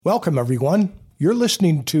Welcome, everyone. You're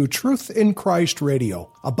listening to Truth in Christ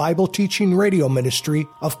Radio, a Bible teaching radio ministry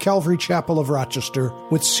of Calvary Chapel of Rochester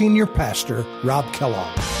with Senior Pastor Rob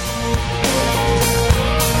Kellogg.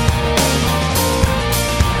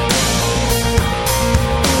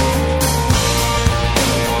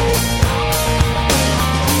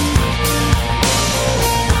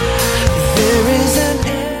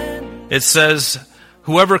 It says,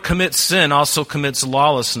 whoever commits sin also commits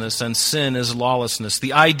lawlessness, and sin is lawlessness.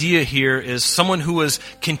 The idea here is someone who is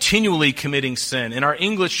continually committing sin. In our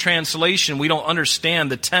English translation, we don't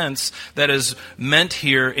understand the tense that is meant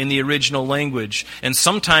here in the original language. And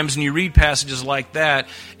sometimes when you read passages like that,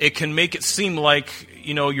 it can make it seem like,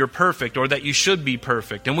 you're perfect or that you should be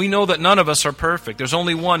perfect. And we know that none of us are perfect. There's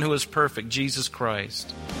only one who is perfect, Jesus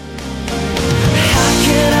Christ. How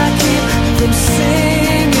can I keep from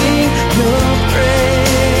singing your praise?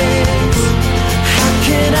 How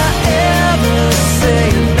can I ever say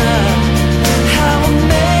enough? How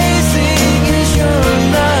amazing is your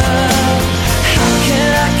love? How can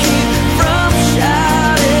I keep from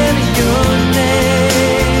shouting your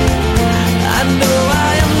name? I know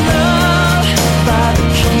I am loved by the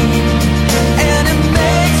King, and it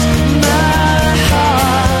makes my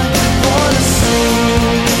heart wanna sing.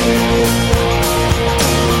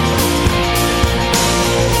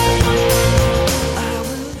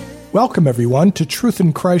 Welcome, everyone, to Truth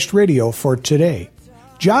in Christ Radio for today.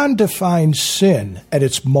 John defines sin at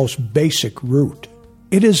its most basic root.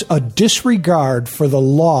 It is a disregard for the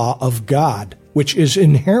law of God, which is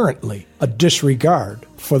inherently a disregard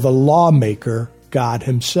for the lawmaker, God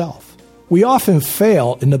himself. We often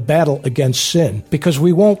fail in the battle against sin because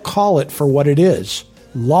we won't call it for what it is,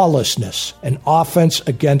 lawlessness, an offense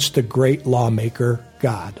against the great lawmaker,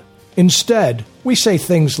 God. Instead, we say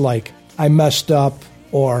things like, I messed up,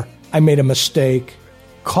 or I made a mistake.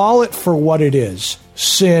 Call it for what it is,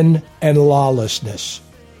 sin and lawlessness.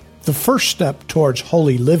 The first step towards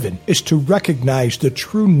holy living is to recognize the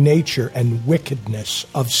true nature and wickedness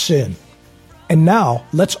of sin. And now,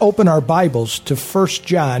 let's open our Bibles to 1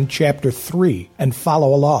 John chapter 3 and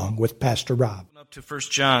follow along with Pastor Rob. Up to 1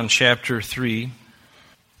 John chapter 3.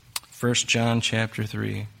 1 John chapter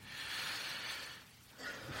 3.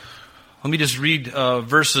 Let me just read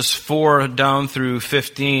verses 4 down through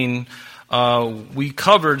 15. We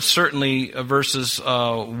covered certainly verses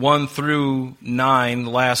 1 through 9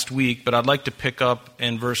 last week, but I'd like to pick up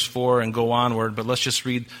in verse 4 and go onward. But let's just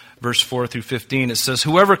read verse 4 through 15. It says,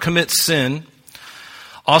 whoever commits sin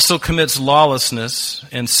also commits lawlessness,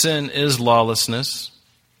 and sin is lawlessness.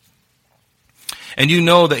 And you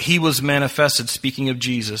know that he was manifested, speaking of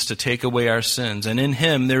Jesus, to take away our sins, and in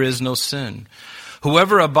him there is no sin.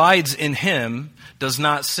 Whoever abides in him does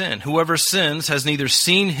not sin. Whoever sins has neither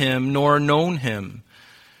seen him nor known him.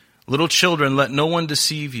 Little children, let no one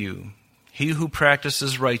deceive you. He who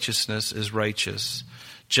practices righteousness is righteous,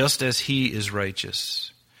 just as he is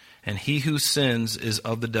righteous. And he who sins is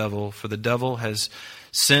of the devil, for the devil has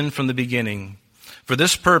sinned from the beginning. For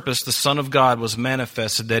this purpose the Son of God was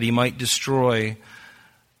manifested, that he might destroy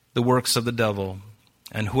the works of the devil.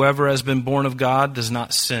 And whoever has been born of God does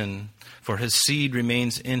not sin, for his seed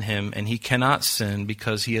remains in him, and he cannot sin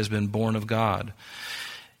because he has been born of God.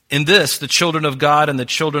 In this, the children of God and the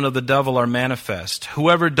children of the devil are manifest.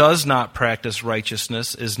 Whoever does not practice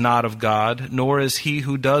righteousness is not of God, nor is he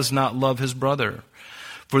who does not love his brother.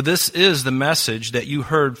 For this is the message that you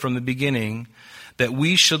heard from the beginning, that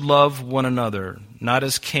we should love one another, not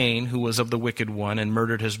as Cain, who was of the wicked one and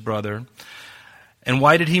murdered his brother. And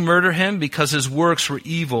why did he murder him? Because his works were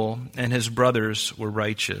evil and his brothers were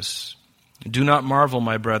righteous. Do not marvel,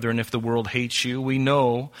 my brethren, if the world hates you. We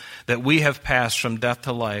know that we have passed from death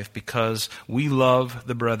to life because we love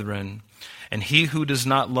the brethren. And he who does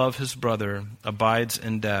not love his brother abides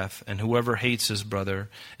in death, and whoever hates his brother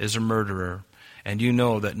is a murderer. And you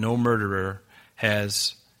know that no murderer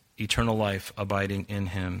has eternal life abiding in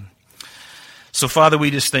him. So, Father,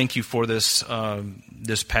 we just thank you for this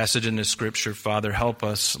passage in the Scripture. Father, help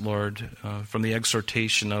us, Lord, from the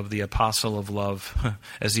exhortation of the apostle of love,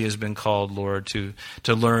 as he has been called, Lord, to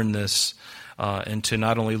learn this and to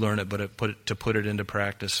not only learn it, but to put it into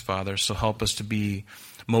practice, Father. So help us to be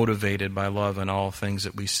motivated by love in all things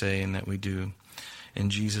that we say and that we do. In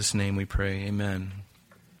Jesus' name we pray. Amen.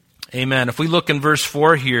 Amen. If we look in verse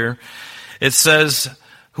 4 here, it says,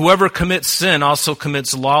 whoever commits sin also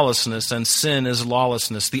commits lawlessness, and sin is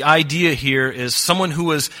lawlessness. The idea here is someone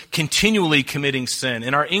who is continually committing sin.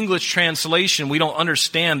 In our English translation, we don't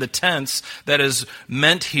understand the tense that is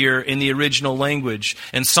meant here in the original language.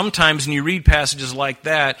 And sometimes when you read passages like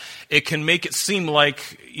that, it can make it seem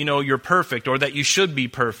like, you're perfect or that you should be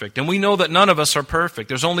perfect. And we know that none of us are perfect.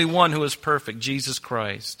 There's only one who is perfect, Jesus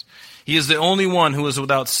Christ. He is the only one who is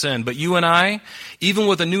without sin. But you and I, even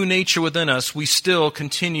with a new nature within us, we still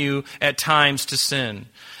continue at times to sin.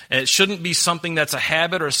 And it shouldn't be something that's a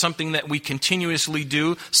habit or something that we continuously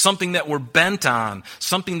do, something that we're bent on,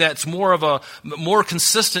 something that's more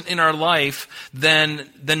consistent in our life than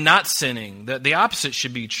not sinning. The opposite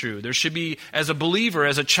should be true. There should be, as a believer,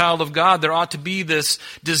 as a child of God, there ought to be this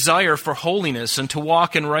desire for holiness and to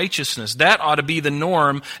walk in righteousness. That ought to be the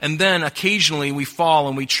norm, and then occasionally we fall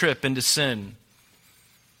and we trip into sin.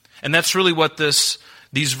 And that's really what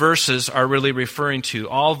these verses are really referring to.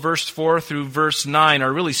 All verse 4 through verse 9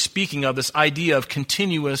 are really speaking of this idea of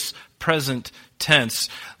continuous present tense.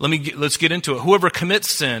 Let's get into it. Whoever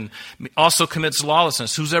commits sin also commits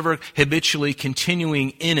lawlessness. Who's ever habitually continuing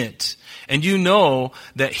in it. And you know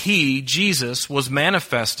that He, Jesus, was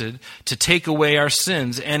manifested to take away our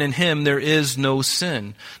sins, and in Him there is no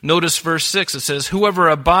sin. Notice verse 6, it says, whoever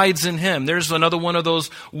abides in Him. There's another one of those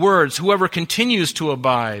words. Whoever continues to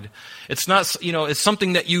abide. It's not, it's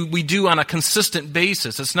something that we do on a consistent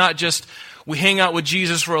basis. It's not just we hang out with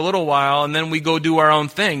Jesus for a little while and then we go do our own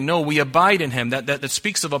thing. No, we abide in Him. That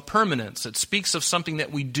speaks of a permanence. It speaks of something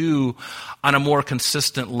that we do on a more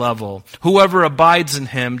consistent level. Whoever abides in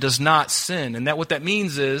Him does not sin. And what that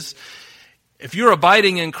means is, if you're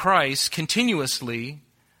abiding in Christ continuously,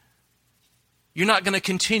 you're not going to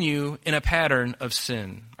continue in a pattern of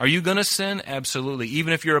sin. Are you going to sin? Absolutely.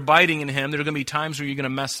 Even if you're abiding in Him, there are going to be times where you're going to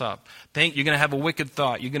mess up. You're going to have a wicked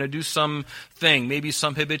thought. You're going to do something, maybe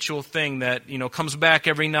some habitual thing that comes back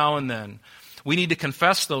every now and then. We need to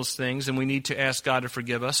confess those things, and we need to ask God to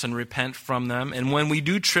forgive us and repent from them. And when we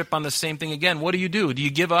do trip on the same thing again, what do? Do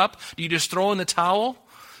you give up? Do you just throw in the towel?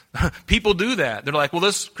 People do that. They're like, well,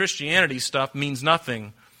 this Christianity stuff means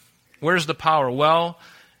nothing. Where's the power? Well,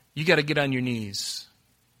 you got to get on your knees,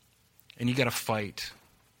 and you got to fight.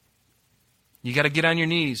 You got to get on your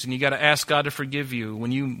knees, and you got to ask God to forgive you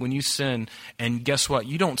when you sin. And guess what?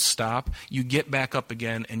 You don't stop. You get back up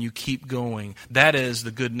again, and you keep going. That is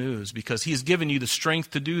the good news, because He has given you the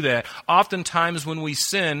strength to do that. Oftentimes when we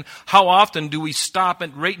sin, how often do we stop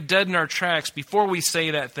right dead in our tracks before we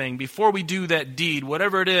say that thing, before we do that deed,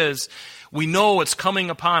 whatever it is? We know it's coming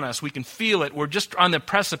upon us. We can feel it. We're just on the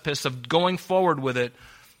precipice of going forward with it.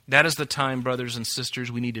 That is the time, brothers and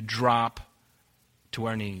sisters, we need to drop to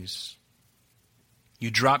our knees. You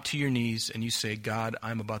drop to your knees and you say, God,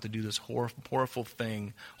 I'm about to do this horrible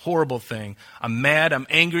thing. I'm mad, I'm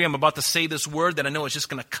angry, I'm about to say this word that I know is just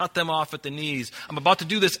going to cut them off at the knees. I'm about to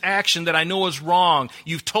do this action that I know is wrong.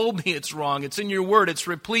 You've told me it's wrong. It's in your word. It's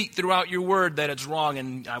replete throughout your word that it's wrong,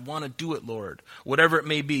 and I want to do it, Lord. Whatever it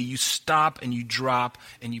may be, you stop and you drop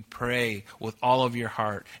and you pray with all of your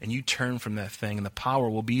heart, and you turn from that thing, and the power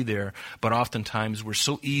will be there. But oftentimes we're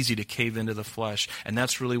so easy to cave into the flesh, and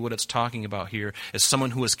that's really what it's talking about here, is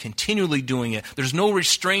someone who is continually doing it. There's no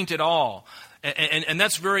restraint at all. And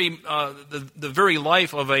that's very the very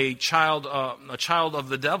life of a child of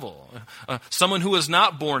the devil. Someone who is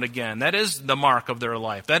not born again. That is the mark of their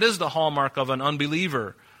life. That is the hallmark of an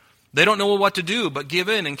unbeliever. They don't know what to do but give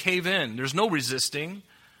in and cave in. There's no resisting.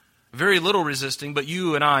 Very little resisting, but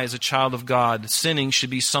you and I, as a child of God, sinning should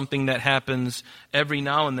be something that happens every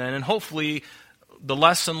now and then, and hopefully the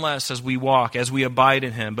less and less as we walk, as we abide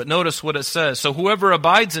in Him. But notice what it says. So whoever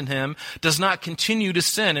abides in Him does not continue to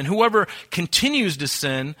sin. And whoever continues to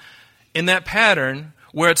sin in that pattern,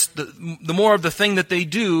 where it's the more of the thing that they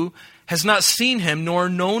do, has not seen Him nor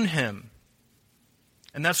known Him.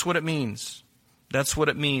 And that's what it means. That's what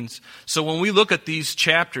it means. So when we look at these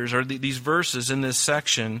chapters, or these verses in this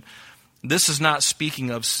section, this is not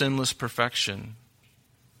speaking of sinless perfection.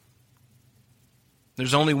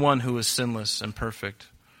 There's only one who is sinless and perfect,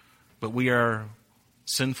 but we are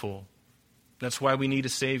sinful. That's why we need a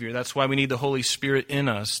Savior. That's why we need the Holy Spirit in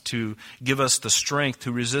us to give us the strength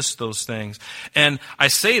to resist those things. And I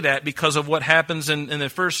say that because of what happens in the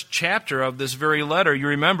first chapter of this very letter. You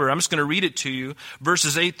remember, I'm just going to read it to you,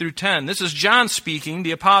 verses 8 through 10. This is John speaking,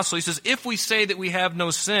 the apostle. He says, if we say that we have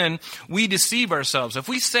no sin, we deceive ourselves. If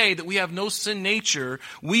we say that we have no sin nature,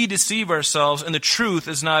 we deceive ourselves, and the truth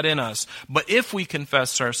is not in us. But if we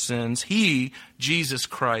confess our sins, He, Jesus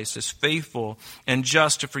Christ, is faithful and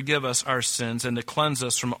just to forgive us our sins and to cleanse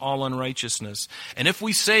us from all unrighteousness. And if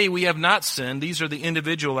we say we have not sinned, these are the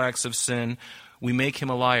individual acts of sin, we make Him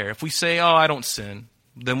a liar. If we say, I don't sin,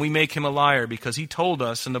 then we make Him a liar, because He told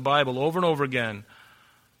us in the Bible over and over again,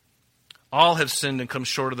 all have sinned and come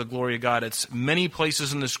short of the glory of God. It's many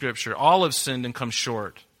places in the Scripture. All have sinned and come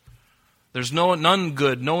short. There's none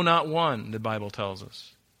good, no, not one, the Bible tells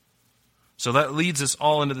us. So that leads us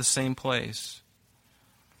all into the same place.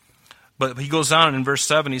 But he goes on in verse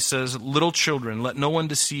 7, he says, little children, let no one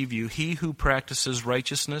deceive you. He who practices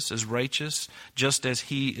righteousness is righteous, just as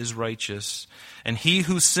he is righteous. And he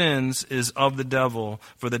who sins is of the devil,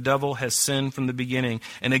 for the devil has sinned from the beginning.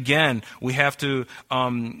 And again, we have to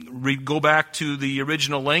go back to the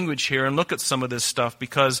original language here and look at some of this stuff,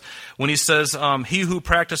 because when he says, he who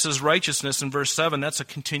practices righteousness in verse 7, that's a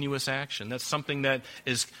continuous action. That's something that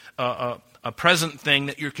is a present thing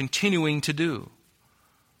that you're continuing to do.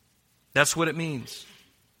 That's what it means.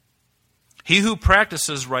 He who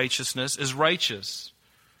practices righteousness is righteous.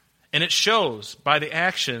 And it shows by the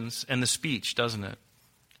actions and the speech, doesn't it?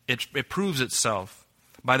 It proves itself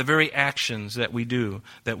by the very actions that we do,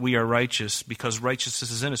 that we are righteous, because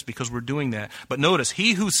righteousness is in us, because we're doing that. But notice,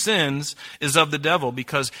 he who sins is of the devil,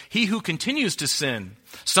 because he who continues to sin,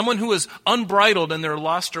 someone who is unbridled in their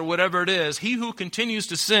lust or whatever it is, he who continues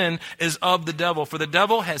to sin is of the devil. For the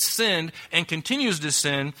devil has sinned and continues to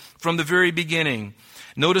sin from the very beginning.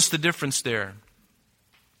 Notice the difference there.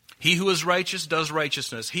 He who is righteous does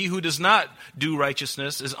righteousness. He who does not do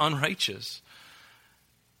righteousness is unrighteous.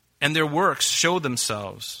 And their works show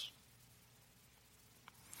themselves.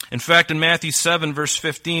 In fact, in Matthew 7, verse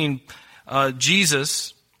 15,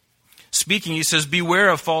 Jesus, speaking, he says, beware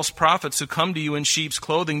of false prophets who come to you in sheep's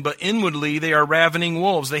clothing, but inwardly they are ravening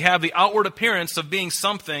wolves. They have the outward appearance of being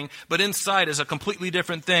something, but inside is a completely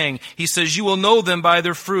different thing. He says, you will know them by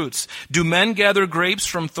their fruits. Do men gather grapes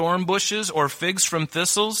from thorn bushes or figs from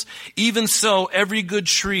thistles? Even so, every good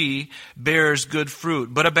tree bears good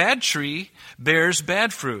fruit, but a bad tree bears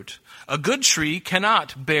bad fruit. A good tree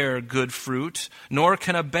cannot bear good fruit, nor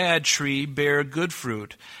can a bad tree bear good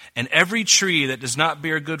fruit. And every tree that does not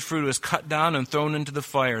bear good fruit is cut down and thrown into the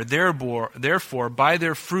fire. Therefore, by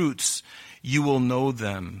their fruits you will know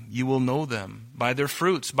them. You will know them by their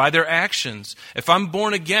fruits, by their actions. If I'm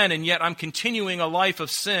born again and yet I'm continuing a life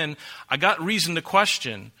of sin, I got reason to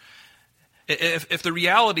question. If the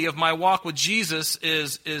reality of my walk with Jesus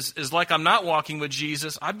is like I'm not walking with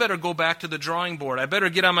Jesus, I better go back to the drawing board. I better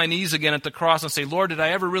get on my knees again at the cross and say, Lord, did I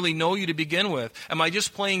ever really know you to begin with? Am I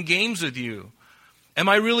just playing games with you? Am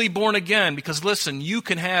I really born again? Because listen, you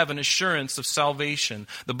can have an assurance of salvation.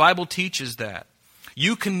 The Bible teaches that.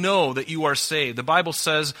 You can know that you are saved. The Bible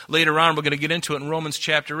says later on, we're going to get into it in Romans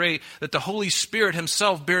chapter 8, that the Holy Spirit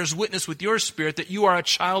himself bears witness with your spirit that you are a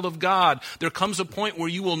child of God. There comes a point where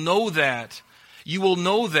you will know that. You will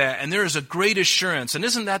know that, and there is a great assurance. And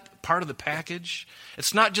isn't that part of the package?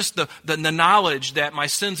 It's not just the knowledge that my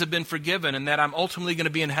sins have been forgiven and that I'm ultimately going to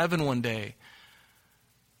be in heaven one day.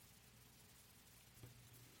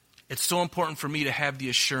 It's so important for me to have the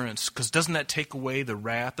assurance, because doesn't that take away the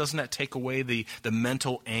wrath? Doesn't that take away the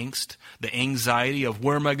mental angst, the anxiety of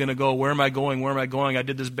where am I going to go? Where am I going? Where am I going? I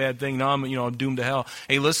did this bad thing. Now I'm doomed to hell.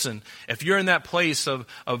 Hey, listen, if you're in that place of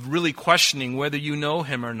really questioning whether you know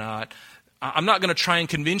him or not, I'm not going to try and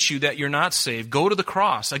convince you that you're not saved. Go to the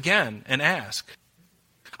cross again and ask.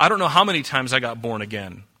 I don't know how many times I got born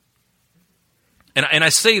again. And I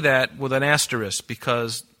say that with an asterisk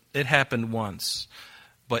because it happened once.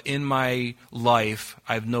 But in my life,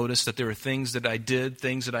 I've noticed that there are things that I did,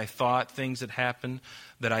 things that I thought, things that happened,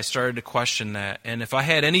 that I started to question that. And if I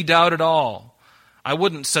had any doubt at all, I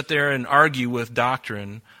wouldn't sit there and argue with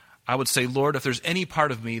doctrine. I would say, Lord, if there's any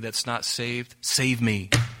part of me that's not saved, save me.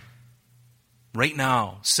 Right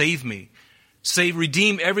now, save me.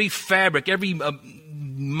 Redeem every fabric, every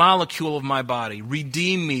molecule of my body.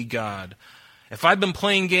 Redeem me, God. If I've been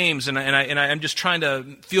playing games and I'm just trying to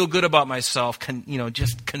feel good about myself,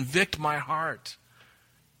 just convict my heart.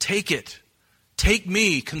 Take it. Take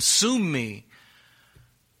me. Consume me.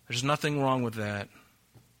 There's nothing wrong with that.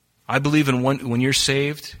 I believe when you're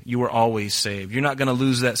saved, you are always saved. You're not going to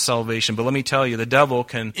lose that salvation. But let me tell you, the devil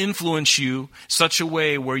can influence you such a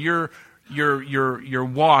way where your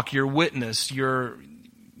walk, your witness, your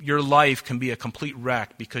life can be a complete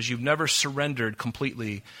wreck because you've never surrendered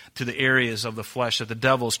completely to the areas of the flesh that the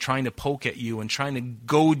devil's trying to poke at you and trying to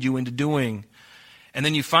goad you into doing. And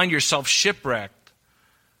then you find yourself shipwrecked.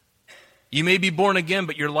 You may be born again,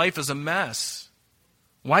 but your life is a mess.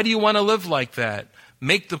 Why do you want to live like that?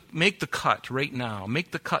 Make the cut right now. Make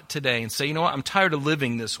the cut today and say, you know what, I'm tired of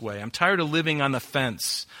living this way. I'm tired of living on the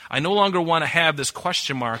fence. I no longer want to have this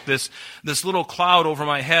question mark, this little cloud over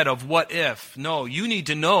my head of what if. No, you need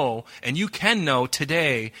to know, and you can know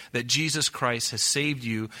today that Jesus Christ has saved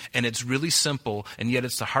you, and it's really simple, and yet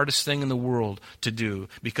it's the hardest thing in the world to do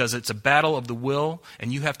because it's a battle of the will,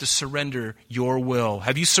 and you have to surrender your will.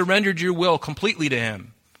 Have you surrendered your will completely to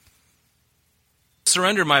Him?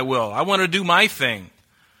 Surrender my will. I want to do my thing.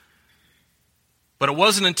 But it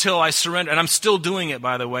wasn't until I surrendered, and I'm still doing it,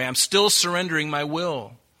 by the way. I'm still surrendering my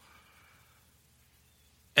will.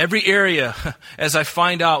 Every area, as I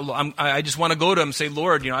find out, I just want to go to him and say,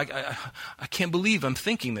 Lord, I can't believe I'm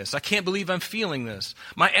thinking this. I can't believe I'm feeling this.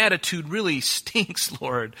 My attitude really stinks,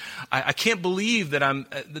 Lord. I can't believe that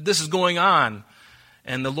this is going on.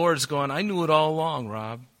 And the Lord's going, I knew it all along,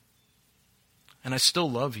 Rob. And I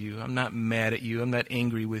still love you. I'm not mad at you. I'm not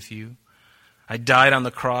angry with you. I died on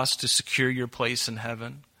the cross to secure your place in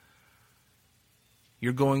heaven.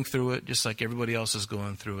 You're going through it just like everybody else is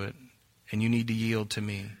going through it. And you need to yield to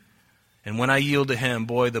me. And when I yield to him,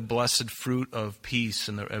 boy, the blessed fruit of peace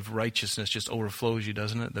and of righteousness just overflows you,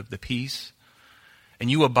 doesn't it? The peace. And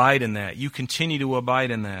you abide in that. You continue to abide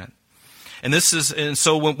in that. And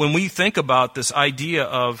so when we think about this idea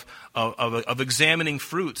of examining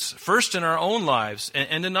fruits, first in our own lives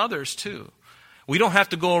and in others too, we don't have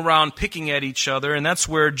to go around picking at each other, and that's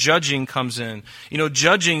where judging comes in.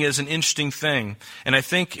 Judging is an interesting thing. And I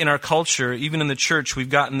think in our culture, even in the church, we've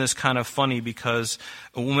gotten this kind of funny because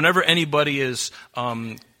whenever anybody is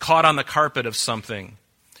caught on the carpet of something,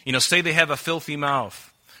 say they have a filthy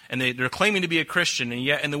mouth, and they're claiming to be a Christian, and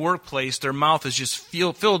yet in the workplace, their mouth is just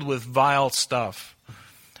filled with vile stuff.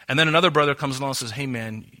 And then another brother comes along and says, hey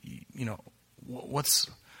man,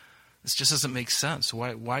 this just doesn't make sense.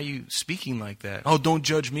 Why are you speaking like that? Oh, don't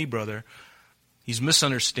judge me, brother. He's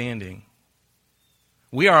misunderstanding.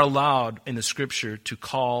 We are allowed in the Scripture to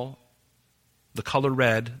call the color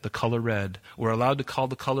red. We're allowed to call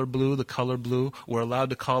the color blue. We're allowed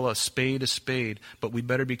to call a spade, but we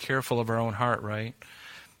better be careful of our own heart, right?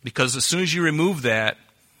 Because as soon as you remove that,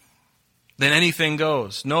 then anything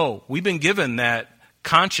goes. No, we've been given that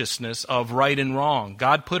consciousness of right and wrong.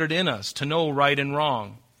 God put it in us to know right and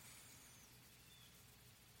wrong.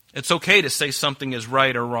 It's okay to say something is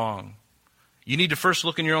right or wrong. You need to first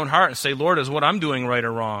look in your own heart and say, Lord, is what I'm doing right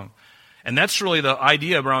or wrong? And that's really the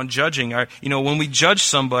idea around judging. When we judge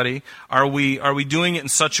somebody, are we doing it in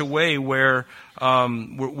such a way where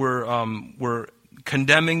we're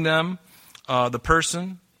condemning them, the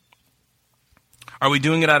person? Are we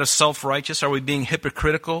doing it out of self-righteous? Are we being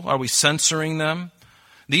hypocritical? Are we censoring them?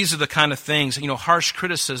 These are the kind of things, harsh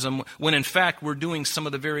criticism, when in fact we're doing some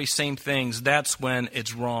of the very same things, that's when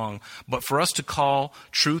it's wrong. But for us to call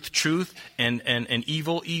truth, and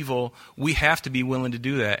evil, we have to be willing to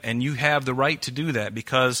do that. And you have the right to do that,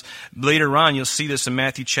 because later on, you'll see this in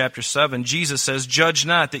Matthew chapter 7, Jesus says, judge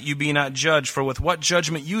not that you be not judged, for with what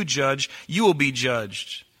judgment you judge, you will be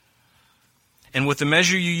judged. And with the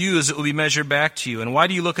measure you use, it will be measured back to you. And why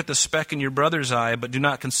do you look at the speck in your brother's eye, but do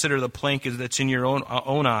not consider the plank that's in your own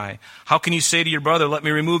eye? How can you say to your brother, let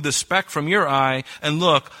me remove the speck from your eye, and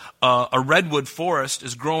look, a redwood forest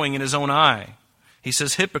is growing in his own eye? He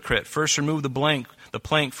says, hypocrite, first remove the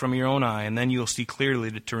plank from your own eye, and then you'll see clearly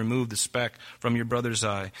to remove the speck from your brother's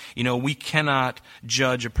eye. We cannot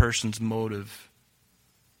judge a person's motive.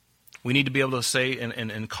 We need to be able to say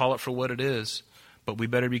and call it for what it is. But we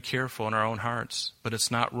better be careful in our own hearts. But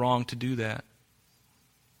it's not wrong to do that.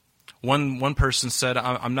 One person said,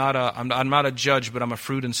 I'm not a judge, but I'm a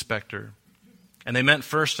fruit inspector. And they meant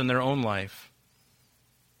first in their own life.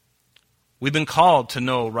 We've been called to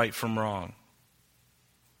know right from wrong.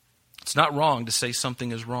 It's not wrong to say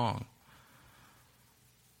something is wrong.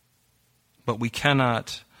 But we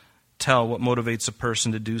cannot tell what motivates a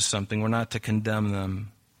person to do something. We're not to condemn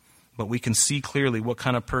them. But we can see clearly what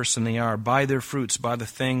kind of person they are by their fruits, by the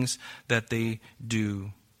things that they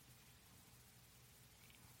do.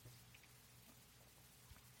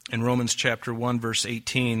 In Romans chapter 1, verse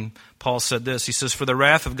 18, Paul said this. He says, for the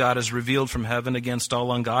wrath of God is revealed from heaven against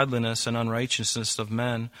all ungodliness and unrighteousness of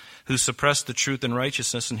men who suppress the truth and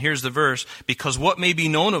righteousness. And here's the verse, because what may be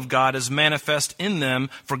known of God is manifest in them,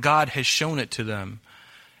 for God has shown it to them.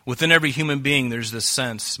 Within every human being, there's this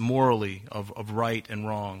sense morally of right and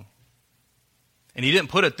wrong. And he didn't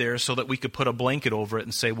put it there so that we could put a blanket over it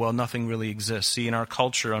and say, well, nothing really exists. See, in our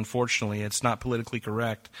culture, unfortunately, it's not politically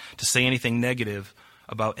correct to say anything negative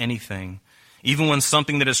about anything. Even when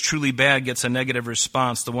something that is truly bad gets a negative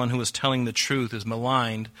response, the one who is telling the truth is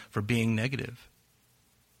maligned for being negative.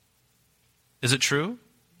 Is it true?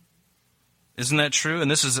 Isn't that true?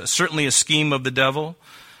 And this is certainly a scheme of the devil.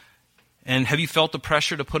 And have you felt the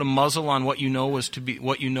pressure to put a muzzle on what you know is true and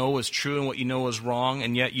what you know is wrong,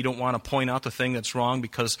 and yet you don't want to point out the thing that's wrong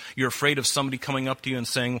because you're afraid of somebody coming up to you and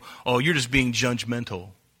saying, oh, you're just being judgmental.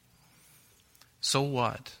 So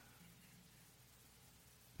what?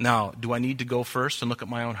 Now, do I need to go first and look at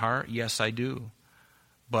my own heart? Yes, I do.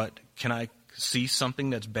 But can I see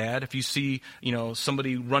something that's bad? If you see,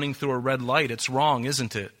 somebody running through a red light, it's wrong,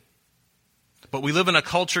 isn't it? But we live in a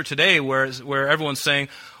culture today where everyone's saying,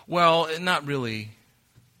 well, not really.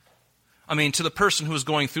 I mean, to the person who was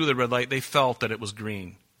going through the red light, they felt that it was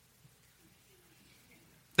green.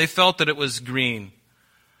 They felt that it was green.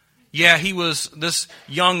 Yeah, this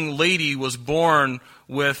young lady was born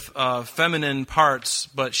with feminine parts,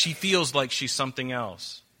 but she feels like she's something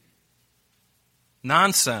else.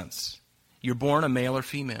 Nonsense. You're born a male or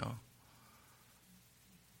female.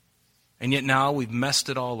 And yet now we've messed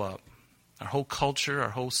it all up. Our whole culture, our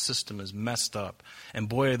whole system is messed up. And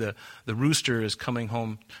boy, the rooster is coming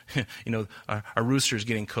home. Our rooster is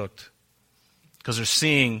getting cooked because they're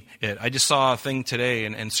seeing it. I just saw a thing today,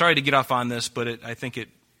 and sorry to get off on this, but I think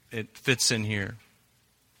it fits in here.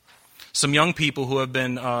 Some young people who have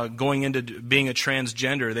been going into being a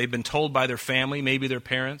transgender, they've been told by their family, maybe their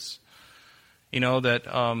parents,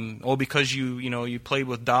 that, because you played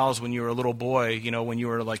with dolls when you were a little boy, when you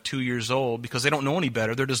were like 2 years old, because they don't know any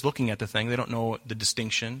better. They're just looking at the thing. They don't know the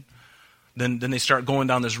distinction. Then they start going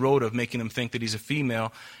down this road of making them think that he's a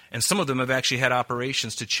female. And some of them have actually had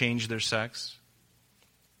operations to change their sex.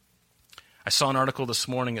 I saw an article this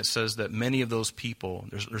morning that says that many of those people,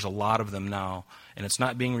 there's a lot of them now, and it's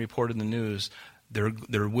not being reported in the news,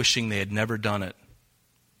 they're wishing they had never done it.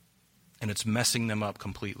 And it's messing them up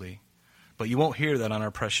completely. But you won't hear that on our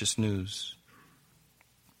precious news.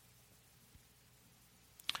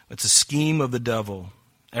 It's a scheme of the devil.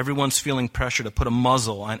 Everyone's feeling pressure to put a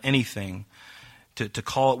muzzle on anything, to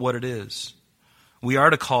call it what it is. We are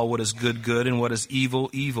to call what is good, good, and what is evil,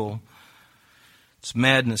 evil. It's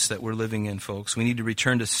madness that we're living in, folks. We need to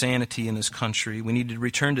return to sanity in this country. We need to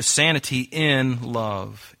return to sanity in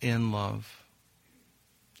love. In love.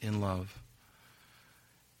 In love.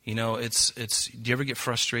 Do you ever get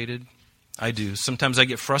frustrated? I do. Sometimes I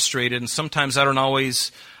get frustrated, and sometimes I'm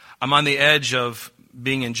on the edge of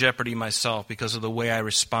being in jeopardy myself because of the way I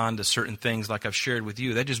respond to certain things like I've shared with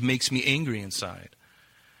you. That just makes me angry inside.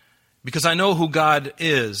 Because I know who God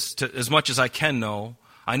is, as much as I can know.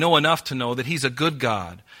 I know enough to know that He's a good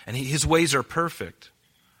God, and His ways are perfect.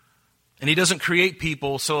 And He doesn't create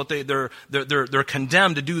people so that they're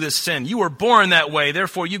condemned to do this sin. You were born that way,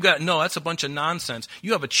 therefore no, that's a bunch of nonsense.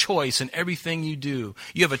 You have a choice in everything you do.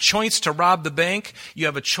 You have a choice to rob the bank. You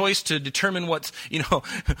have a choice to determine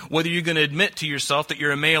whether you're going to admit to yourself that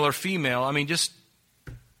you're a male or female. I mean, it's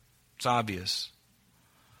obvious.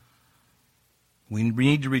 We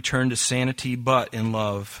need to return to sanity, but in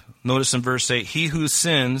love. Notice in verse 8, he who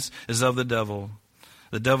sins is of the devil.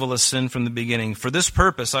 The devil has sinned from the beginning. For this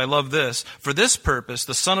purpose, I love this, for this purpose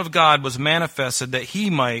the Son of God was manifested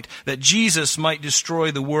that Jesus might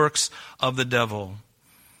destroy the works of the devil.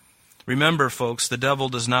 Remember, folks, the devil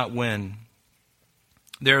does not win.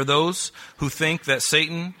 There are those who think that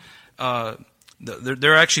Satan, there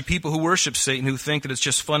are actually people who worship Satan who think that it's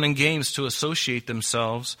just fun and games to associate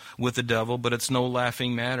themselves with the devil, but it's no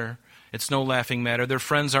laughing matter. It's no laughing matter. Their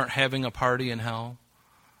friends aren't having a party in hell.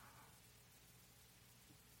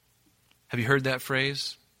 Have you heard that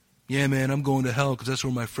phrase? Yeah, man, I'm going to hell because that's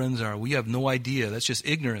where my friends are. Well, you have no idea. That's just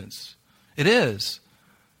ignorance. It is.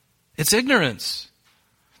 It's ignorance.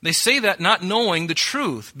 They say that not knowing the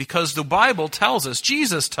truth because the Bible tells us,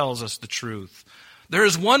 Jesus tells us the truth. There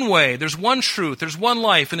is one way, there's one truth, there's one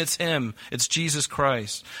life, and it's Him. It's Jesus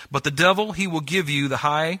Christ. But the devil, he will give you the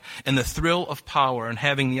high and the thrill of power and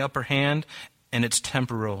having the upper hand, and it's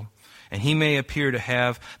temporal. And he may appear to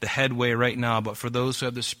have the headway right now, but for those who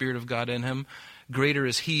have the Spirit of God in him, greater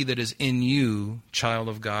is He that is in you, child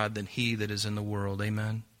of God, than he that is in the world.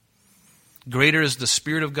 Amen. Greater is the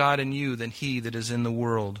Spirit of God in you than he that is in the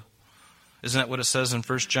world. Isn't that what it says in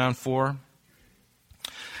 1 John 4?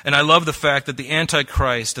 And I love the fact that the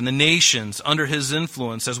Antichrist and the nations under his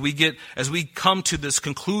influence, as we come to this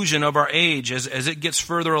conclusion of our age, as it gets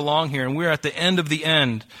further along here, and we're at the end of the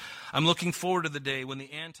end, I'm looking forward to the day when the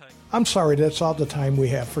I'm sorry, that's all the time we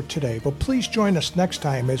have for today, but please join us next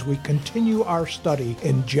time as we continue our study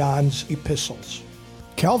in John's epistles.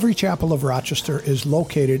 Calvary Chapel of Rochester is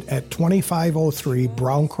located at 2503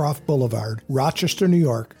 Browncroft Boulevard, Rochester, New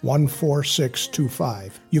York,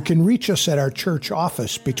 14625. You can reach us at our church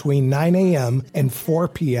office between 9 a.m. and 4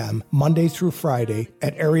 p.m. Monday through Friday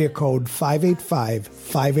at area code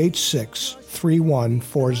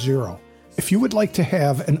 585-586-3140. If you would like to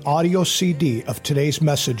have an audio CD of today's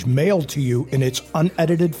message mailed to you in its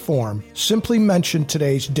unedited form, simply mention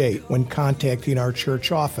today's date when contacting our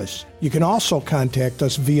church office. You can also contact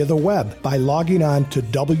us via the web by logging on to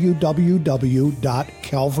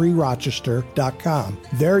www.calvaryrochester.com.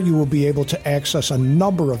 There you will be able to access a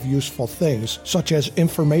number of useful things, such as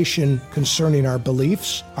information concerning our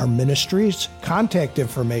beliefs, our ministries, contact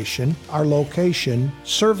information, our location,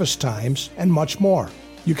 service times, and much more.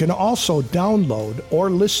 You can also download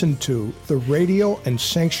or listen to the radio and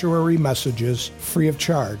sanctuary messages free of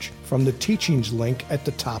charge from the teachings link at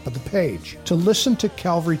the top of the page. To listen to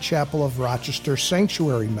Calvary Chapel of Rochester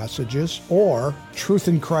sanctuary messages or Truth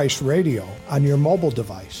in Christ Radio on your mobile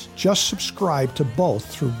device, just subscribe to both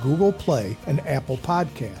through Google Play and Apple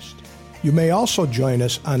Podcast. You may also join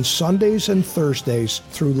us on Sundays and Thursdays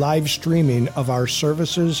through live streaming of our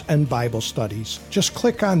services and Bible studies. Just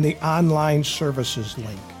click on the online services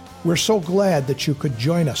link. We're so glad that you could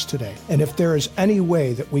join us today. And if there is any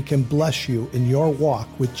way that we can bless you in your walk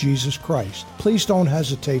with Jesus Christ, please don't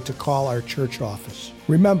hesitate to call our church office.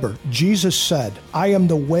 Remember, Jesus said, "I am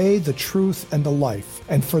the way, the truth, and the life,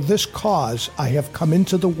 and for this cause I have come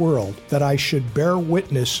into the world, that I should bear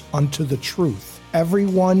witness unto the truth.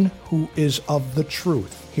 Everyone who is of the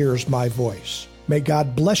truth hears my voice." May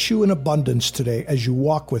God bless you in abundance today as you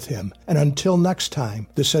walk with Him. And until next time,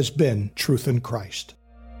 this has been Truth in Christ.